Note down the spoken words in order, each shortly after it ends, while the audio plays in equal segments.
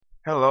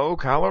Hello,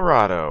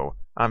 Colorado.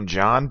 I'm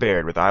John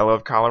Baird with I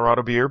Love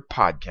Colorado Beer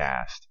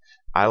podcast.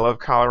 I Love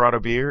Colorado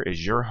Beer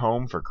is your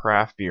home for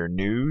craft beer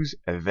news,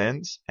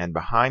 events, and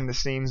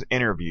behind-the-scenes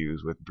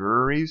interviews with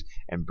breweries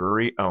and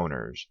brewery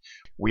owners.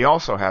 We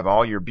also have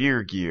all your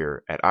beer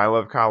gear at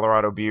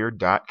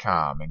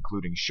ilovecoloradobeer.com,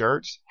 including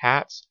shirts,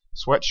 hats,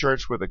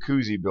 sweatshirts with a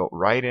koozie built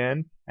right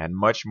in, and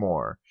much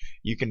more.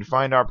 You can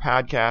find our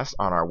podcast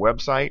on our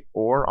website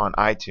or on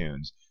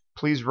iTunes.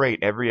 Please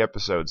rate every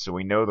episode so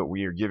we know that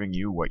we are giving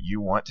you what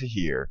you want to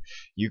hear.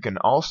 You can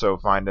also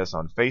find us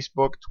on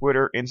Facebook,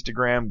 Twitter,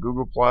 Instagram,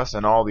 Google+,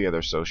 and all the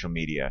other social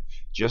media.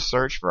 Just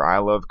search for I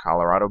Love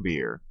Colorado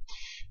Beer.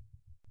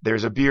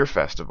 There's a beer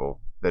festival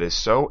that is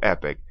so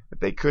epic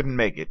that they couldn't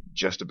make it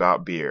just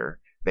about beer.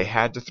 They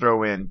had to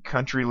throw in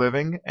country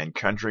living and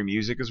country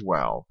music as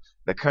well.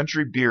 The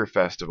Country Beer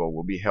Festival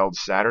will be held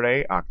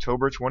Saturday,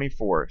 October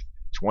 24th,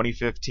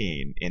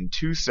 2015, in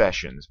two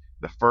sessions.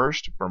 The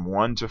first from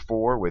 1 to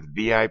 4 with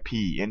VIP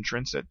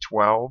entrance at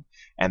 12,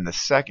 and the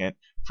second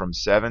from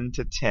 7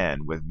 to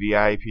 10 with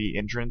VIP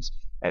entrance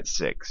at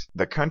 6.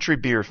 The Country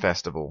Beer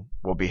Festival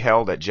will be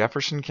held at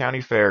Jefferson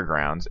County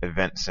Fairgrounds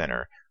Event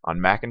Center on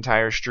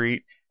McIntyre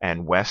Street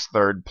and West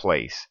 3rd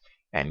Place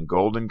and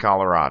Golden,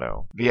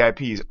 Colorado.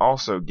 VIPs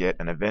also get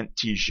an event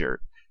t-shirt.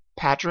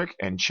 Patrick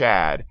and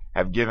Chad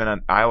have given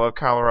an I Love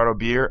Colorado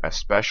Beer a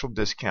special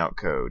discount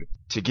code.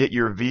 To get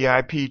your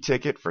VIP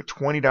ticket for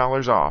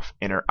 $20 off,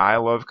 enter I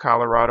Love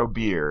Colorado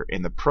Beer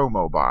in the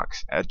promo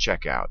box at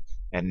checkout.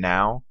 And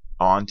now,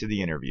 on to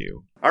the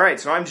interview. All right,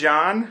 so I'm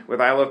John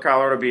with I Love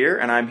Colorado Beer,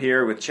 and I'm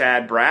here with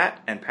Chad Bratt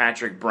and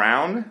Patrick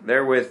Brown.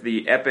 They're with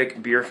the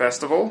Epic Beer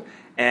Festival,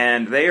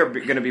 and they are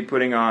going to be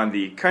putting on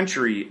the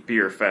Country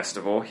Beer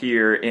Festival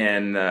here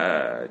in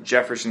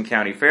Jefferson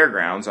County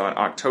Fairgrounds on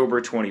October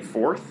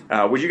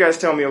 24th. Would you guys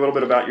tell me a little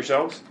bit about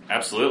yourselves?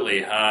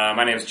 Absolutely.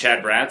 My name is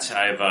Chad Bratt.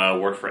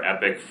 I've worked for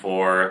Epic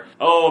for,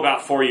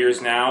 about 4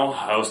 years now,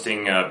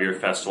 hosting beer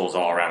festivals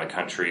all around the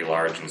country,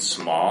 large and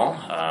small.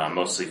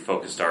 Mostly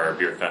focused our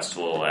beer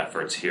festival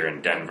efforts here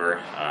in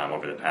Denver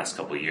over the past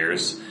couple of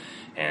years.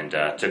 And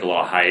took a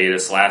little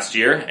hiatus last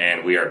year,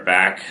 and we are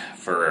back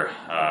for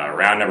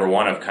round number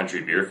 1 of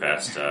Country Beer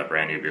Fest,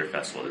 brand new beer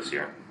festival this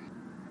year.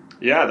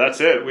 Yeah, that's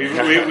it.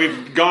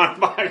 We've gone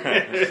by.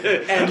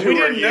 And we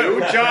didn't know,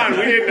 John,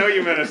 we didn't know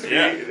you meant us to be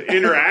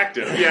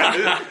interactive.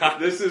 Yeah,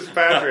 this is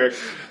Patrick.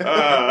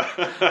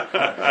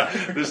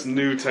 This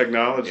new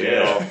technology.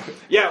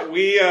 Yeah,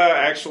 we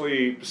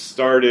actually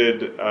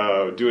started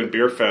doing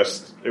Beer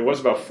Fest. It was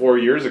about 4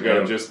 years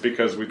ago, just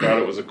because we thought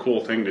it was a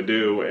cool thing to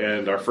do.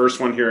 And our first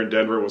one here in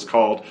Denver was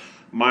called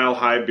Mile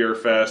High Beer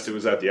Fest. It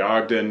was at the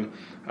Ogden.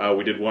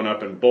 We did one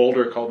up in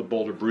Boulder called the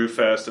Boulder Brew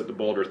Fest at the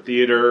Boulder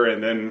Theater,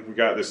 and then we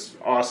got this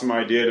awesome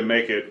idea to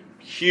make it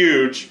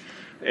huge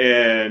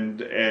and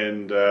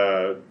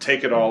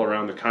take it all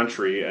around the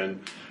country.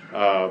 And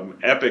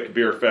Epic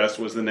Beer Fest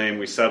was the name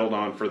we settled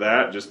on for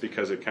that, just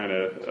because it kind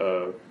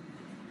of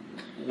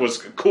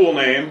was a cool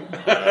name.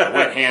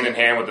 Went hand in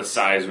hand with the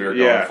size we were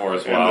going for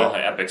as well,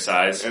 Epic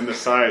size. And the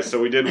size.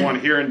 So we did one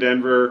here in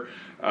Denver,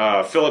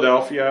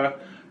 Philadelphia.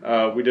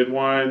 We did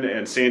one,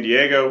 and San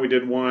Diego we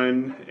did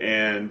one,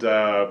 and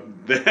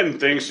then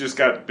things just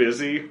got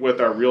busy with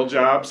our real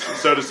jobs,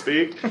 so to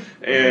speak,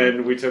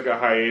 and we took a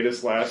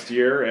hiatus last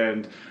year,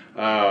 and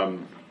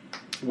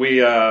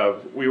we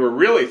were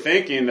really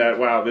thinking that,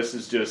 wow, this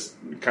is just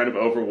kind of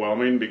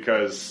overwhelming,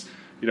 because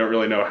you don't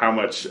really know how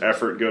much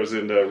effort goes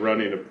into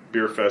running a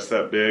beer fest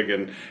that big,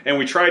 and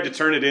we tried to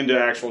turn it into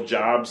actual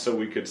jobs so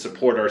we could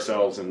support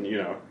ourselves and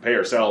pay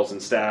ourselves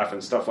and staff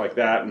and stuff like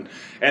that,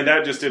 and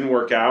that just didn't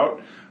work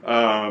out.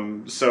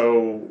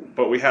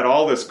 But we had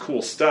all this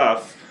cool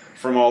stuff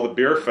from all the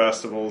beer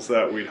festivals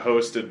that we'd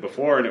hosted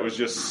before, and it was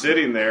just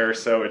sitting there,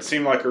 so it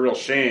seemed like a real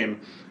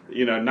shame,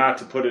 not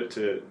to put it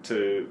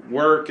to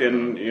work,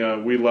 and,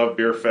 we love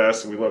Beer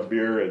Fest, and we love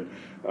beer, and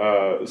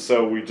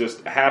so we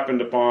just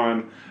happened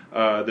upon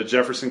the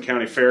Jefferson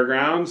County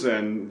Fairgrounds,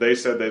 and they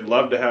said they'd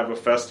love to have a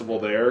festival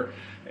there.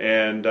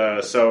 And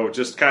so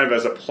just kind of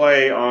as a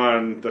play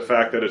on the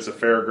fact that it's a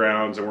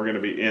fairgrounds and we're going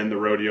to be in the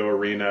rodeo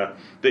arena,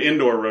 the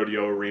indoor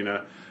rodeo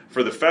arena,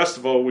 for the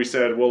festival, we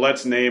said, well,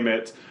 let's name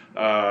it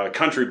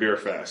Country Beer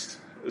Fest.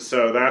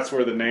 So that's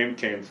where the name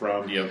came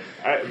from. Yep.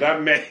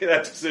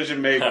 That decision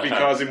may be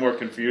causing more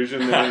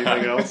confusion than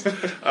anything else.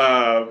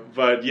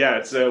 But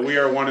yeah, we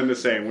are one and the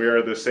same. We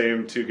are the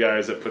same two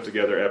guys that put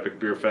together Epic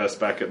Beer Fest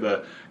back at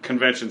the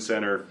convention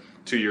center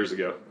 2 years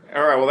ago.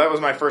 All right, well, that was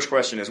my first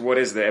question, is what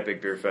is the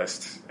Epic Beer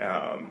Fest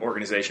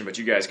organization? But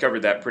you guys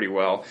covered that pretty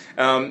well.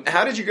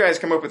 How did you guys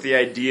come up with the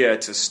idea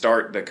to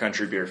start the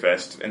Country Beer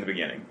Fest in the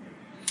beginning?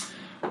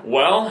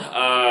 Well,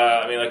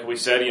 like we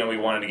said, we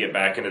wanted to get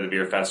back into the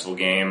beer festival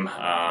game,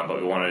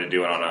 but we wanted to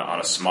do it on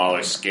a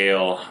smaller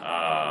scale,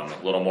 a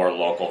little more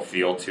local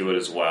feel to it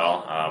as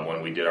well.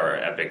 When we did our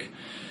Epic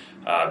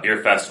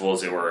beer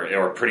festivals that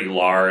were pretty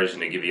large,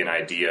 and to give you an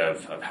idea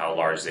of how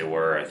large they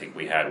were, I think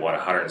we had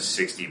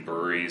 160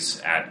 breweries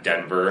at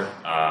Denver,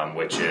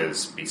 which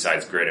is,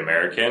 besides Great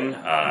American,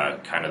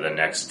 kind of the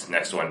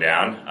next one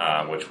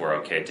down, which we're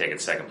okay taking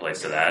second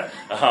place to that.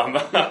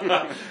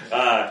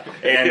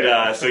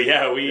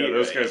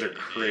 Those guys are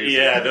crazy.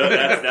 Yeah,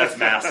 that's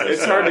massive.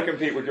 It's hard to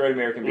compete with Great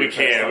American Beer. We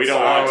can't. We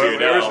don't want to.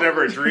 There was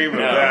never a dream of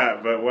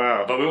that, but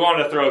wow. But we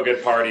wanted to throw a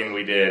good party, and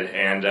we did.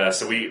 And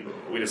so we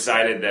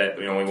decided that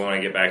we want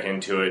to get back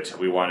into it.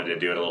 We wanted to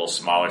do it a little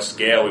smaller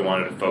scale. We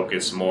wanted to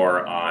focus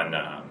more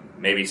on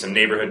maybe some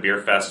neighborhood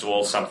beer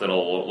festivals, something a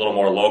little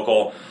more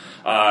local.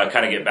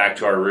 Kind of get back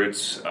to our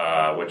roots,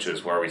 which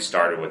is where we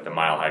started with the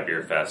Mile High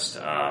Beer Fest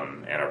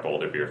and our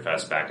Boulder Beer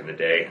Fest back in the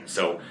day.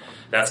 So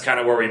that's kind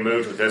of where we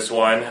moved with this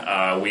one.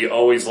 We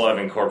always love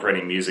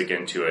incorporating music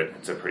into it.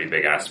 It's a pretty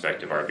big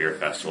aspect of our beer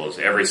festivals.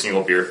 Every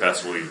single beer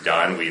festival we've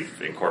done,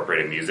 we've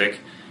incorporated music.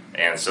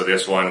 And so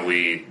this one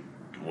we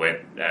went,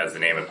 as the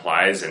name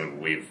implies, and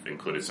we've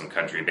included some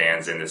country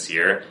bands in this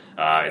year.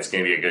 It's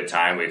going to be a good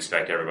time. We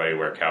expect everybody to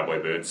wear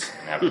cowboy boots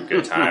and have a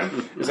good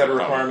time. Is that a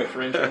requirement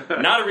for entry?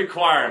 Not a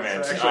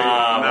requirement.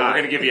 We're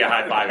going to give you a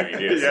high five if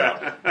you do.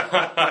 Yeah.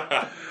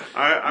 So.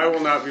 I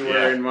will not be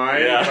wearing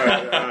mine.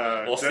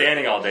 Yeah. But,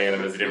 standing all day in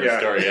them is a different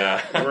story,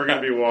 yeah. We're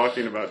going to be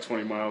walking about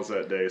 20 miles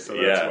that day, so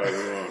that's why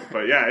we won't.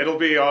 But yeah, it'll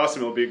be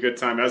awesome. It'll be a good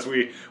time. As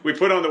we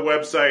put on the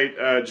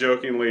website,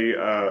 jokingly,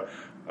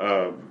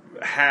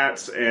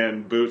 hats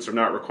and boots are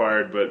not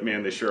required, but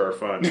man, they sure are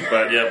fun.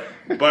 But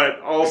but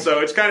also,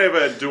 it's kind of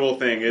a dual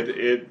thing.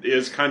 It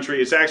is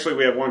country. It's actually,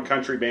 we have one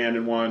country band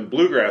and one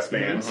bluegrass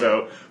band. Mm-hmm.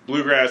 So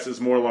bluegrass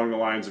is more along the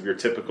lines of your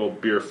typical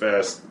beer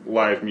fest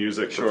live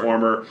music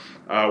performer.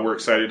 We're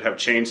excited to have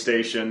Chain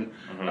Station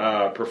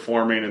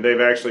performing, and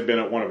they've actually been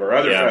at one of our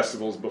other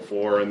festivals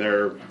before, and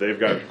they've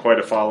got quite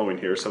a following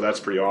here. So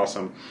that's pretty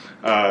awesome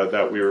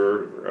that we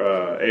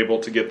were able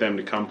to get them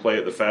to come play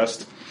at the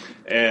fest.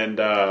 And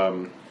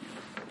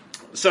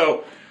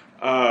so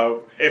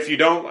if you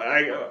don't,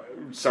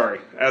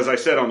 as I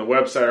said on the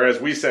website, or as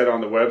we said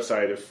on the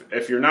website,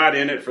 if you're not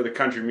in it for the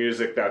country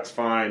music, that's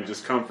fine.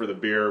 Just come for the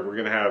beer. We're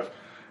going to have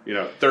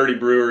 30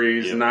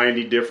 breweries,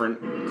 90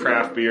 different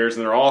craft beers,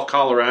 and they're all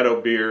Colorado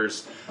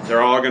beers.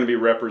 They're all going to be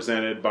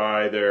represented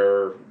by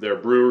their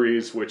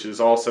breweries, which is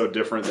also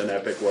different than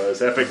Epic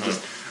was. Epic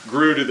just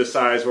grew to the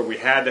size where we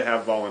had to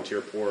have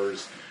volunteer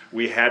pourers.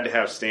 We had to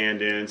have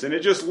stand-ins, and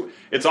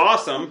it's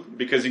awesome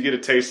because you get to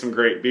taste some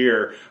great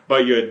beer,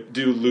 but you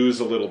do lose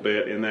a little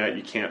bit in that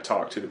you can't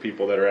talk to the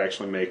people that are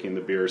actually making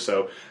the beer.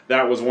 So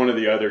that was one of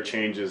the other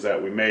changes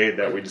that we made,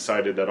 that we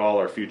decided that all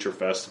our future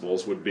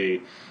festivals would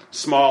be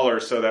smaller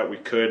so that we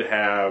could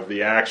have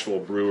the actual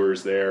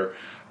brewers there.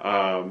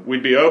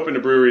 We'd be open to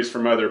breweries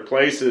from other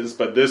places,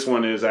 but this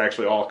one is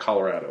actually all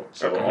Colorado.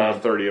 So all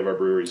 30 of our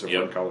breweries are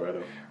from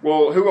Colorado.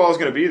 Well, who all is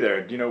going to be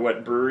there? Do you know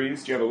what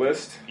breweries? Do you have a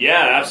list?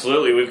 Yeah,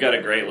 absolutely. We've got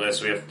a great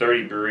list. We have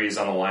 30 breweries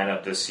on the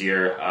lineup this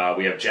year.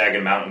 We have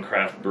Jagged Mountain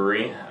Craft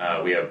Brewery.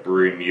 We have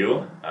Brewery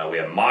Mew. We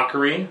have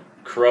Mockery,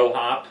 Crow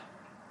Hop,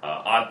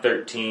 Odd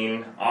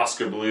 13,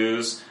 Oscar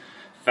Blues,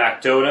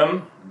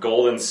 Factotum,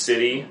 Golden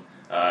City,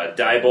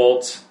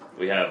 Diebolt.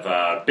 We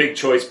have Big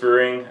Choice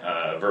Brewing,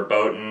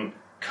 Verboten,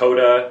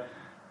 Coda,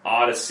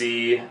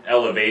 Odyssey,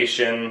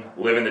 Elevation,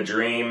 Living the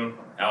Dream,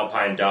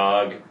 Alpine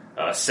Dog,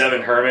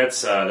 Seven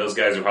Hermits. Those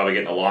guys are probably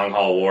getting a long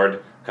haul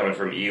award coming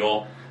from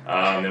Eagle.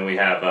 Then we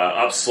have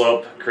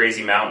Upslope,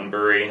 Crazy Mountain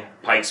Brewery,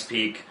 Pikes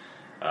Peak,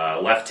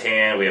 Left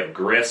Hand. We have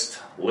Grist,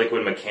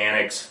 Liquid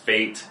Mechanics,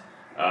 Fate,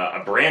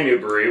 a brand new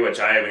brewery, which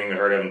I haven't even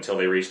heard of until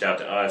they reached out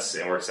to us,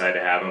 and we're excited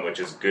to have them, which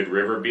is Good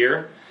River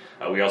Beer.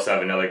 We also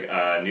have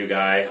another new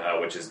guy,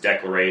 which is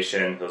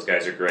Declaration. Those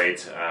guys are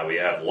great. We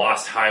have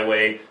Lost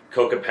Highway,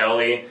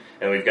 Cocapelli,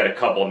 and we've got a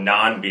couple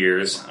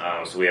non-beers.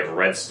 So we have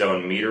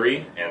Redstone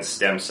Meadery and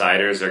Stem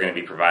Ciders. They're going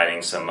to be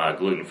providing some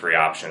gluten-free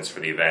options for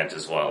the event,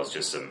 as well as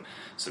just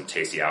some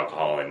tasty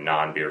alcohol in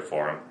non-beer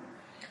form.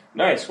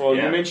 Nice. Well,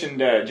 you mentioned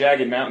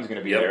Jagged Mountain's going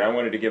to be there. I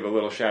wanted to give a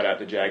little shout-out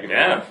to Jagged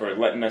Mountain for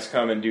letting us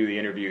come and do the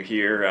interview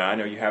here. I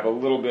know you have a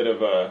little bit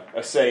of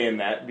a say in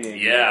that.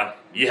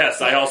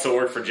 Yes, I also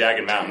work for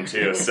Jagged Mountain,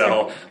 too.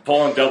 So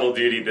pulling double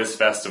duty this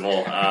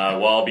festival.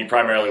 I'll be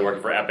primarily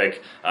working for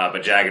Epic,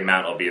 but Jagged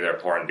Mountain will be there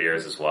pouring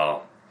beers as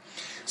well.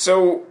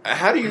 So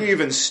how do you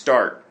even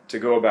start to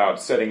go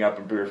about setting up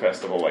a beer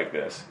festival like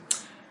this?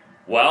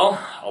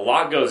 Well, a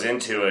lot goes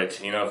into it.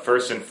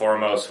 First and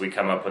foremost, we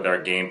come up with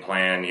our game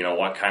plan.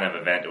 What kind of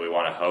event do we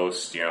want to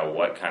host?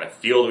 What kind of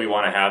feel do we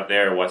want to have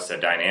there? What's the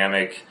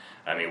dynamic?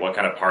 I mean, what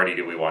kind of party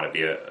do we want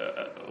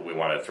to we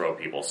want to throw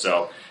people?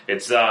 So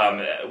it's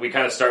we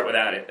kind of start with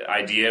that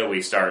idea.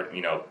 We start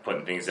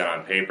putting things down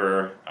on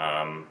paper,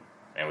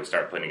 and we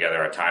start putting together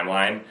our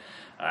timeline.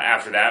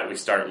 After that, we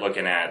start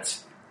looking at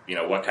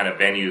what kind of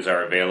venues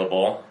are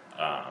available.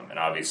 And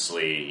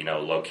obviously,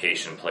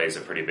 location plays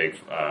a pretty big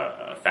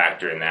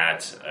factor in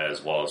that,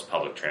 as well as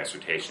public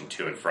transportation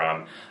to and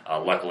from.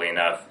 Luckily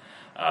enough,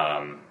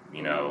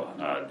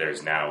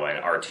 there's now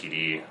an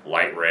RTD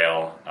light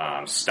rail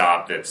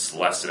stop that's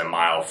less than a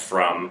mile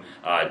from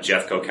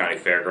Jeffco County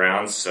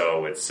Fairgrounds,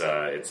 so it's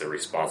a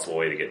responsible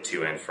way to get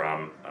to and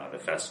from the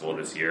festival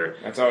this year.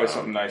 That's always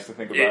something nice to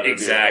think about.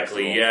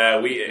 Exactly,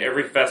 yeah.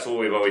 Every festival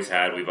we've always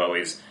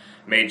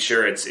made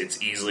sure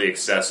it's easily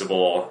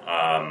accessible,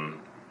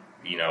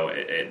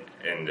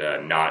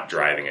 and not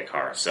driving a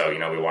car. So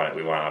we want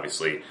to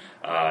obviously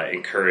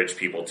encourage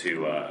people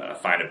to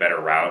find a better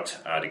route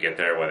to get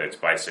there, whether it's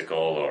bicycle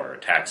or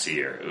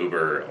taxi or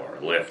Uber or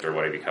Lyft or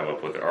whatever you come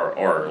up with,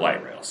 or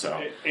light rail.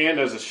 So, and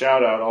as a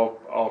shout out,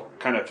 I'll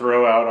kind of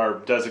throw out our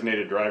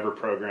designated driver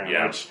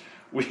program,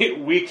 which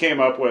we came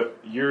up with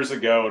years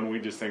ago, and we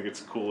just think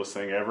it's the coolest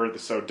thing ever.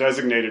 So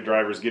designated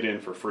drivers get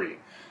in for free.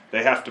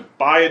 They have to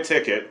buy a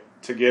ticket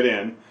to get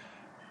in,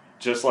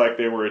 just like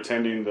they were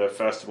attending the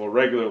festival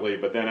regularly,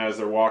 but then as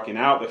they're walking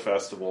out the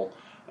festival,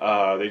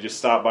 they just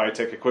stop by,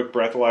 take a quick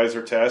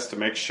breathalyzer test to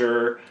make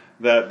sure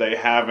that they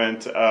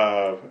haven't,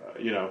 had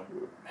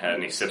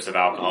any sips of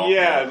alcohol.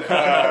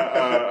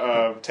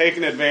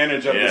 Taken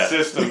advantage of the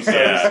system, so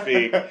to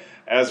speak,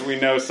 as we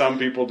know some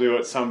people do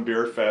at some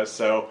beer fest.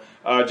 So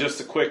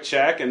just a quick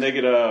check, and they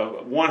get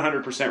a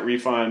 100%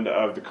 refund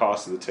of the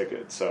cost of the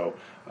ticket. So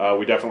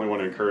we definitely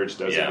want to encourage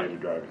designated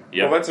driving.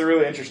 Yeah. Well, that's a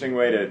really interesting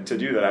way to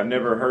do that. I've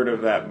never heard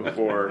of that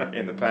before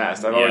in the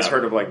past. I've always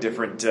heard of like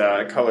different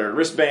colored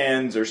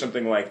wristbands or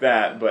something like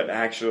that, but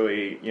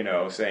actually,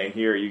 saying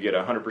here you get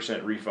a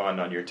 100% refund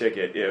on your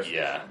ticket if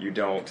you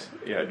don't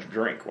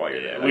drink while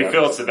you're there. We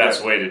feel it's the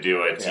best way to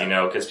do it,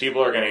 because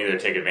people are going to either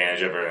take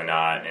advantage of it or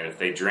not, and if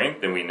they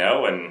drink, then we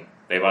know, and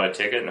they bought a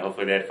ticket, and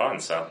hopefully they had fun.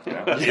 So,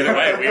 either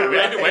way, we hopefully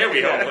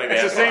they had fun.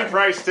 It's the same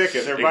price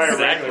ticket. They're buying a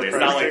regular It's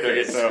price not like ticket. they're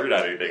getting screwed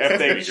out of anything. If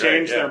they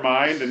change their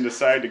mind and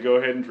decide to go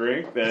ahead and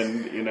drink,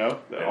 then,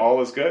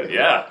 all is good.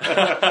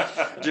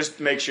 Yeah. Just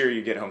make sure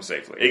you get home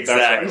safely.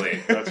 Exactly.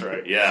 That's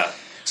right. Yeah.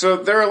 So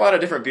there are a lot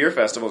of different beer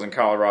festivals in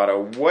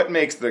Colorado. What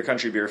makes the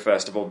Country Beer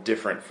Festival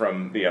different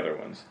from the other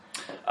ones?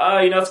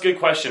 That's a good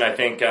question. I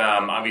think,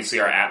 obviously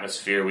our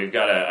atmosphere, we've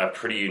got a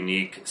pretty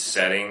unique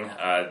setting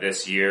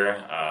this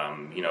year.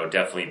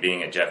 Definitely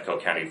being at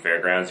Jeffco County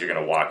Fairgrounds, you're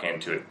going to walk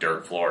into a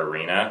dirt floor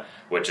arena,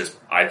 which is,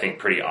 I think,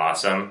 pretty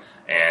awesome.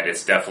 And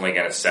it's definitely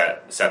going to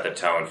set the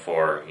tone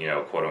for,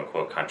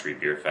 quote-unquote Country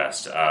Beer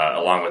Fest,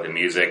 along with the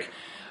music.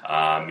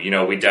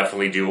 We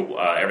definitely do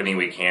everything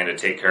we can to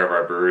take care of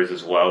our brewers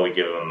as well. We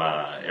give them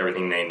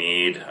everything they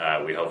need.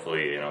 We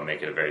hopefully,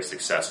 make it a very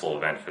successful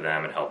event for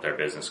them and help their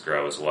business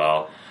grow as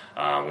well.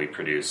 We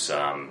produce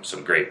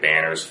some great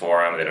banners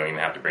for them. They don't even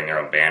have to bring their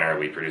own banner.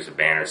 We produce a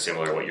banner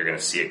similar to what you're going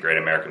to see at Great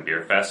American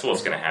Beer Festival.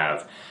 It's going to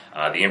have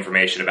the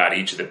information about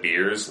each of the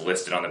beers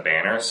listed on the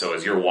banner. So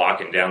as you're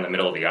walking down the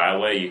middle of the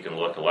aisleway, you can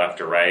look left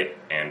or right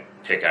and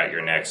pick out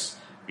your next,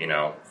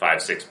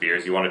 5-6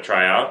 beers you want to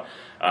try out.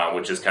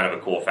 Which is kind of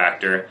a cool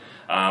factor.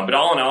 But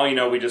all in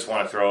all, we just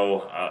want to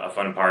throw a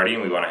fun party,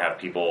 and we want to have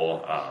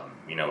people,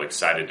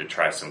 excited to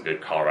try some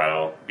good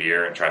Colorado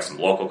beer and try some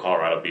local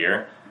Colorado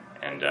beer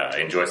and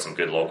enjoy some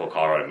good local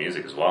Colorado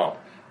music as well.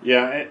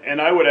 Yeah,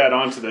 and I would add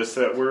on to this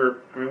that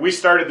we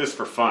started this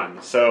for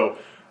fun. So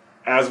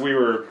as we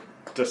were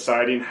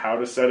deciding how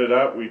to set it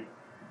up, we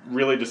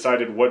really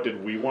decided what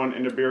did we want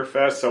in a beer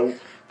fest. So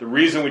the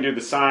reason we do the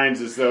signs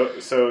is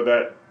so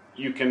that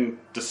you can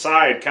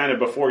decide kind of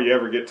before you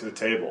ever get to the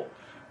table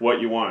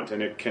what you want,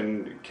 and it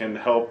can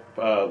help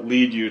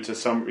lead you to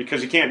some,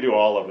 because you can't do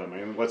all of them. I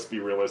mean, let's be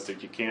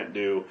realistic. You can't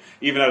do,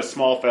 even at a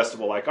small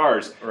festival like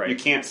ours, you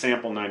can't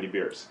sample 90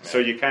 beers. Right. So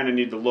you kind of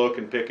need to look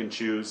and pick and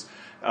choose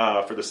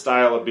for the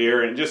style of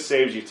beer, and it just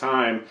saves you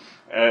time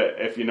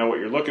if you know what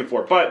you're looking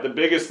for. But the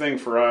biggest thing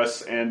for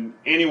us, and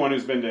anyone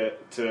who's been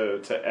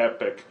to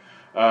Epic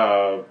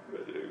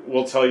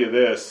will tell you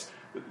this,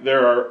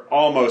 there are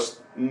almost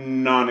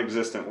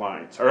non-existent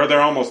lines, or there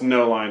are almost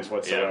no lines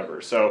whatsoever.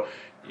 Yeah. So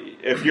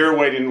if you're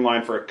waiting in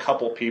line for a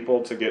couple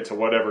people to get to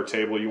whatever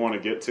table you want to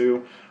get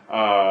to,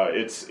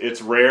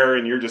 it's rare,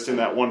 and you're just in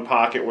that one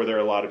pocket where there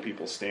are a lot of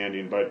people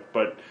standing.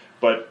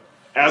 But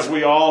as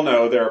we all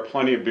know, there are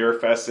plenty of beer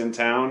fests in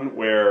town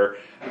where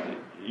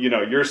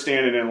you're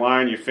standing in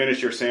line, you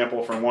finish your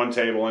sample from one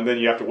table, and then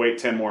you have to wait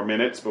 10 more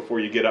minutes before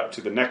you get up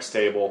to the next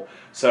table.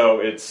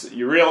 So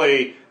you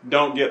really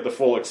don't get the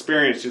full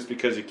experience just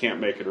because you can't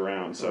make it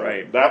around. So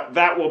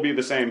that will be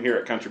the same here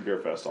at Country Beer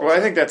Fest also. Well, I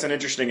think that's an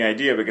interesting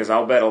idea, because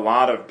I'll bet a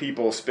lot of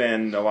people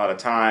spend a lot of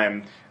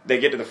time, they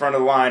get to the front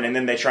of the line, and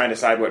then they try and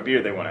decide what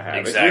beer they want to have.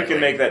 Exactly. If you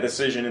can make that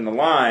decision in the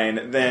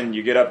line, then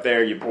you get up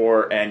there, you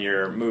pour, and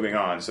you're moving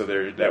on. So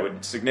that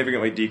would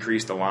significantly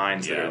decrease the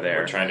lines that are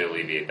there. We're trying to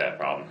alleviate that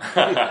problem.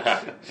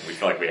 We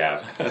feel like we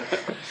have.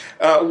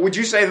 Would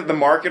you say that the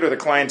market or the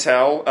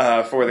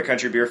clientele for the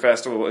Country Beer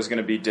Festival is going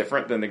to be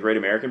different than the Great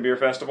American Beer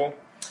Festival?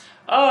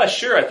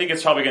 Sure. I think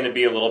it's probably going to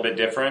be a little bit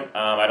different.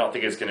 I don't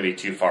think it's going to be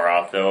too far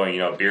off, though.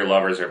 Beer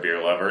lovers are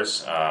beer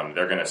lovers.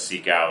 They're going to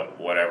seek out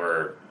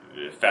whatever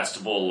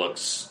festival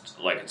looks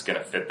like it's going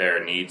to fit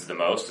their needs the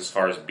most as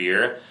far as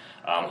beer.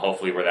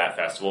 Hopefully we're that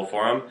festival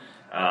for them.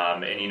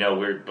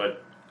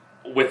 But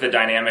with the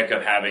dynamic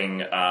of having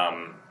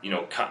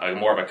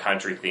more of a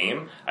country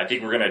theme. I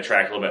think we're going to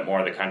attract a little bit more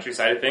of the country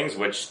side of things,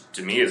 which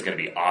to me is going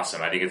to be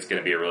awesome. I think it's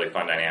going to be a really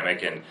fun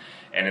dynamic, and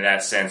in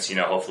that sense,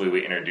 hopefully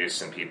we introduce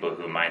some people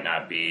who might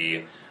not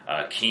be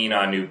keen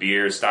on new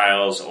beer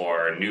styles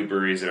or new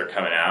breweries that are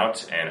coming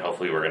out, and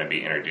hopefully we're going to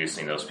be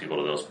introducing those people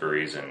to those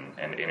breweries and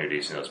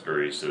introducing those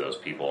breweries to those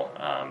people,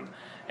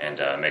 and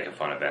make a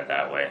fun event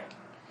that way.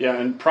 Yeah,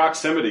 and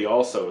proximity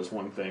also is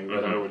one thing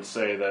that I would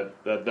say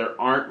that there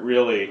aren't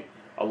really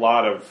a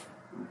lot of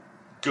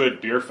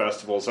good beer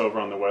festivals over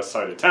on the west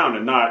side of town,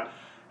 and not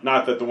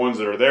that the ones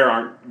that are there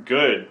aren't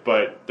good,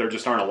 but there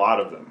just aren't a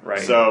lot of them. Right.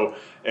 So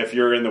if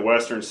you're in the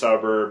western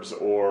suburbs,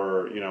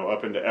 or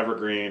up into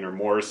Evergreen or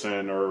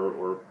Morrison,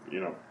 or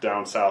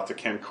down south to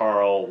Ken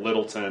Carl,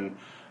 Littleton,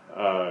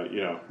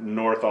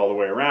 north all the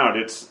way around,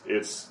 it's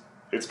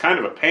kind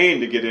of a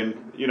pain to get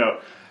in.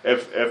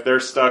 If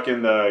they're stuck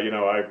in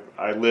the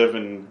I live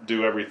and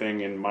do everything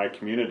in my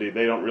community,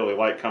 they don't really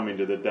like coming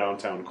to the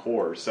downtown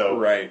core. So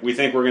right. We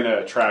think we're going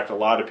to attract a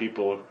lot of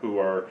people who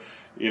are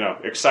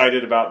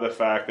excited about the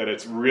fact that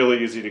it's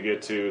really easy to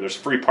get to. There's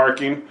free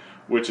parking,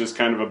 which is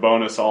kind of a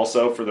bonus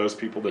also for those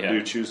people that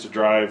do choose to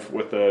drive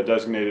with a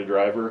designated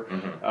driver.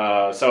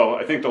 So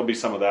I think there'll be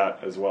some of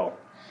that as well.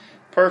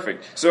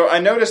 Perfect. So I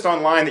noticed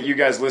online that you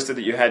guys listed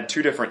that you had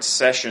 2 different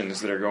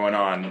sessions that are going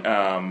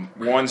on.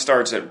 One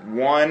starts at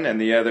 1 and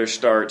the other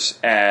starts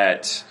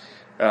at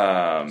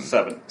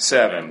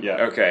 7.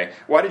 Yeah. Okay.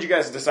 Why did you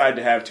guys decide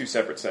to have 2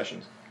 separate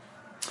sessions?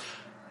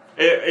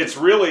 It's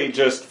really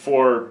just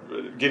for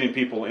getting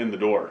people in the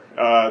door.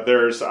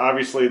 There's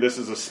obviously, this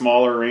is a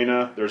smaller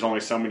arena. There's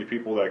only so many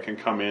people that can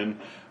come in.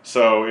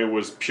 So it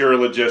was pure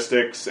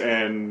logistics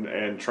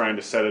and trying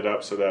to set it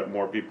up so that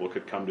more people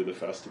could come to the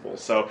festival.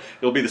 So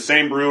it'll be the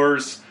same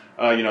brewers.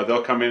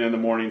 They'll come in the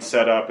morning,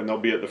 set up, and they'll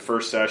be at the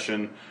first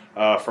session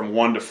from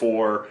 1 to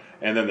 4,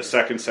 and then the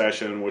second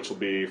session, which will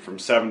be from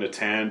 7 to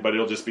 10, but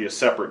it'll just be a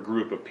separate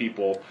group of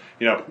people.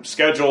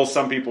 Schedule,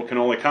 some people can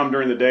only come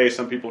during the day,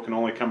 some people can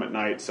only come at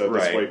night, so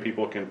this way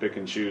people can pick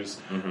and choose.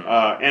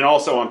 And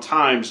also on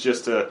times,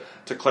 just to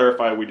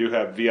clarify, we do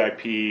have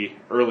VIP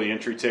early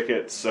entry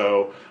tickets,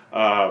 so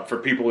for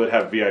people that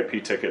have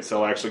VIP tickets,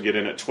 they'll actually get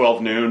in at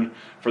 12 noon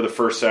for the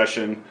first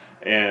session,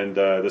 and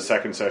the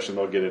second session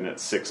they'll get in at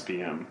 6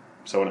 p.m.,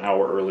 so an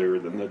hour earlier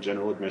than the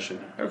general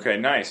admission. Okay,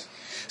 nice.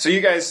 So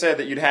you guys said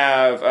that you'd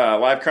have a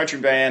live country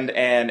band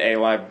and a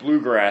live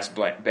bluegrass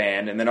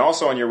band, and then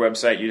also on your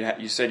website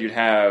you said you'd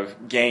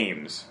have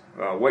games.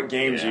 What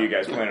games are you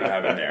guys planning on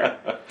having there?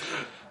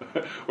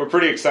 We're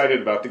pretty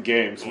excited about the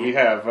games. We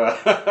have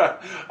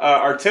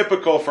our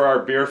typical for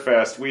our beer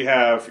fest. We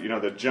have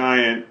the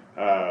giant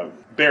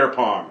Bear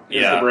Pong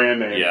is the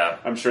brand name. Yeah.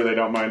 I'm sure they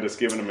don't mind us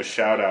giving them a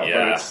shout out.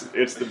 Yeah. But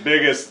it's the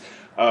biggest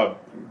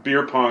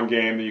beer pong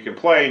game that you can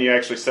play, and you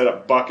actually set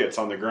up buckets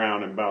on the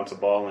ground and bounce a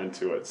ball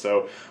into it.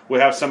 So we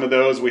have some of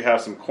those. We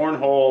have some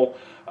cornhole.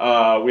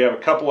 We have a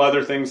couple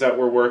other things that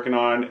we're working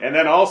on, and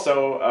then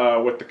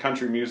also with the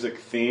country music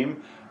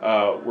theme,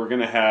 we're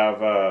going to have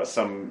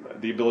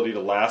the ability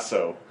to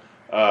lasso.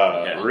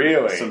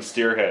 Really? Some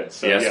steerheads.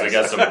 So, yes, we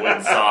got some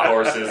wooden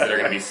sawhorses that are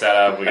going to be set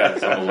up. We got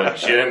some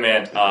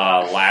legitimate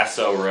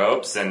lasso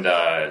ropes, and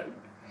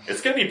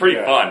it's going to be pretty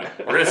fun.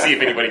 We're going to see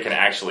if anybody can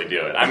actually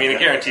do it. I mean, I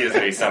guarantee there's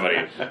going to be somebody.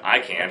 I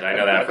can't. I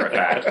know that for a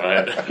fact,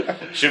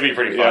 but should be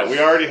pretty fun. Yeah, we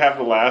already have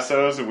the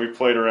lassos, and we've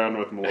played around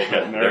with them a little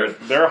bit, and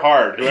they're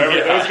hard.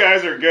 Those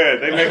guys are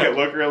good. They make it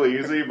look really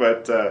easy,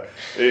 but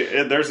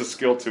there's a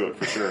skill to it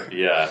for sure.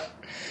 Yeah.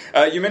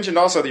 You mentioned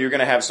also that you're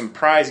going to have some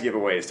prize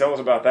giveaways. Tell us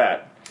about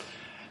that.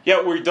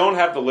 Yeah, we don't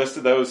have the list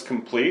of those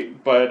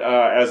complete, but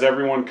as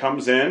everyone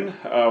comes in,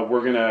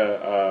 we're going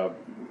to...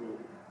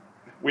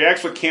 we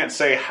actually can't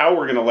say how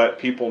we're going to let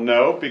people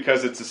know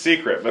because it's a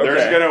secret, but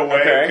there's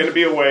going to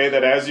be a way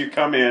that as you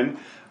come in,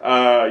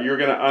 you're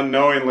going to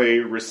unknowingly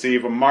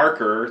receive a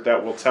marker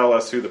that will tell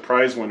us who the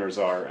prize winners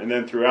are. And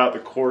then throughout the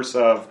course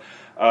of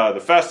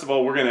the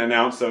festival, we're going to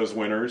announce those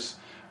winners.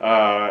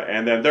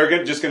 And then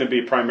they're just going to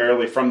be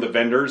primarily from the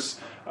vendors.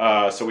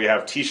 So we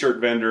have T-shirt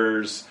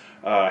vendors,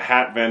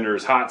 hat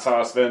vendors, hot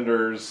sauce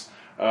vendors,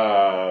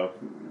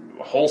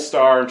 Whole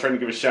Star. I'm trying to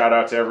give a shout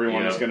out to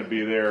everyone who's going to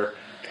be there.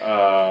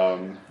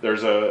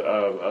 There's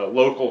a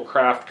local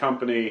craft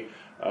company.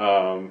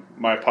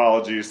 My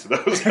apologies to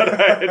those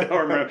that I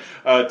don't remember.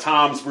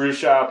 Tom's Brew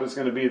Shop is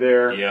going to be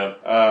there.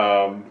 Yep.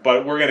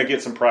 But we're going to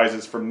get some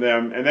prizes from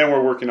them, and then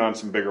we're working on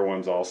some bigger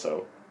ones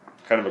also.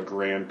 Kind of a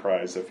grand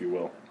prize, if you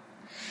will.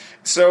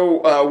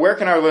 So, where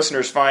can our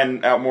listeners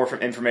find out more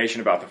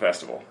information about the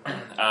festival?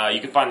 You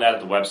can find that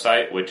at the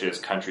website, which is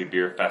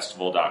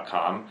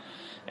countrybeerfestival.com.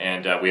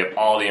 And we have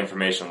all the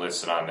information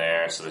listed on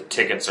there. So the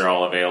tickets are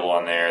all available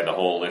on there, the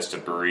whole list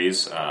of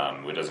breweries.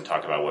 It doesn't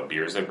talk about what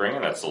beers they bring,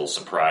 and that's a little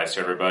surprise to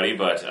everybody.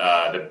 But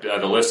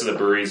the list of the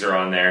breweries are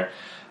on there,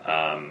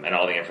 and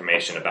all the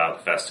information about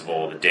the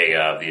festival, the day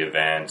of the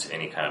event,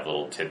 any kind of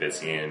little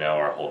tidbits you need to know.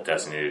 Our whole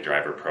designated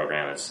driver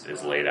program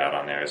is laid out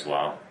on there as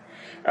well.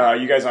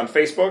 You guys on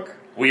Facebook?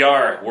 We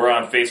are. We're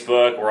on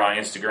Facebook. We're on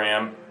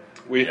Instagram.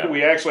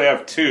 We actually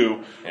have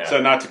two,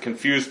 so not to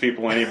confuse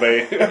people,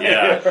 anybody.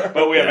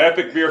 But we have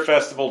Epic Beer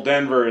Festival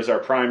Denver is our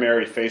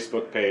primary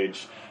Facebook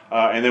page.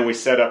 And then we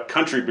set up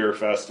Country Beer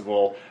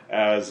Festival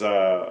as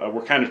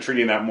we're kind of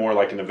treating that more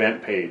like an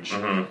event page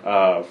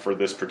for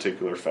this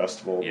particular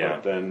festival. Yeah.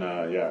 But then,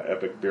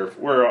 Epic Beer.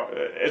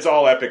 It's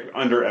all Epic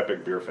under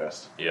Epic Beer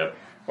Fest. Yep.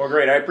 Well,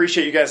 great. I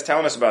appreciate you guys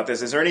telling us about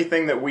this. Is there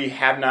anything that we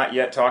have not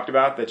yet talked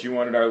about that you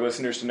wanted our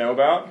listeners to know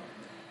about?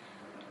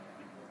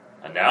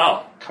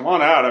 No. Come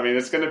on out. I mean,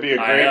 it's going to be a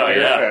great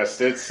beer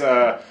fest. It's we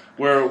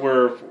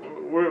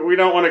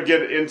don't want to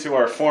get into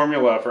our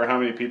formula for how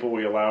many people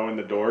we allow in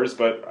the doors,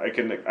 but I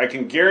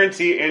can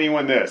guarantee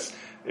anyone this: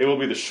 it will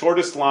be the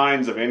shortest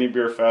lines of any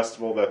beer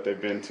festival that they've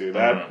been to.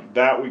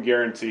 That we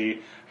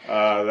guarantee.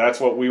 That's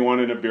what we want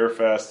in a beer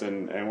fest,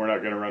 and we're not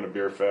going to run a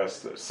beer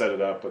fest set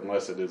it up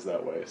unless it is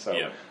that way. So,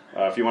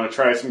 if you want to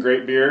try some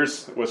great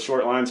beers with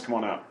short lines, come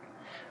on out.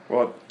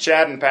 Well,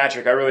 Chad and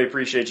Patrick, I really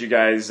appreciate you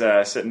guys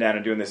sitting down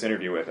and doing this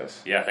interview with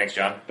us. Yeah, thanks,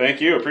 John.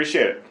 Thank you.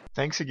 Appreciate it.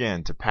 Thanks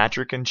again to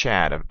Patrick and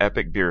Chad of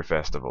Epic Beer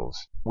Festivals.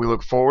 We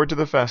look forward to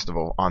the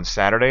festival on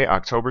Saturday,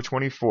 October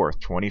 24th,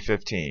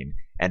 2015,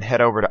 and head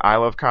over to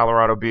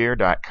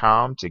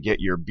ilovecoloradobeer.com to get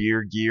your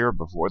beer gear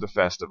before the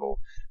festival.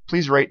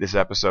 Please rate this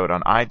episode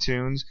on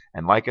iTunes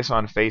and like us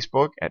on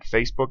Facebook at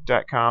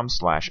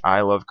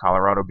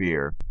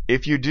facebook.com/ilovecoloradobeer.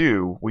 If you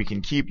do, we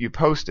can keep you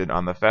posted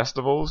on the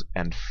festivals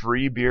and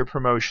free beer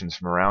promotions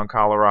from around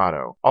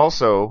Colorado.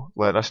 Also,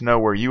 let us know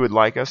where you would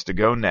like us to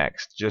go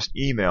next. Just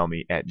email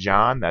me at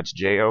John, that's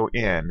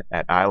Jon,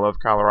 at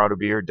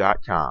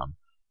ilovecoloradobeer.com.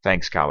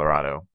 Thanks, Colorado.